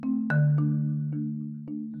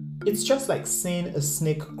It's just like seeing a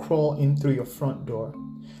snake crawl in through your front door,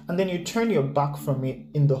 and then you turn your back from it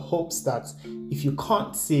in the hopes that if you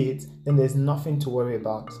can't see it, then there's nothing to worry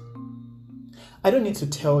about. I don't need to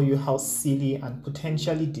tell you how silly and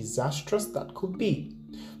potentially disastrous that could be.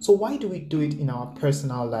 So why do we do it in our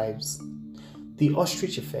personal lives? The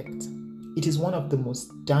ostrich effect. It is one of the most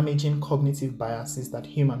damaging cognitive biases that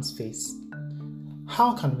humans face.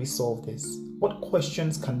 How can we solve this? What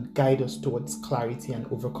questions can guide us towards clarity and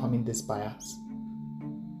overcoming this bias?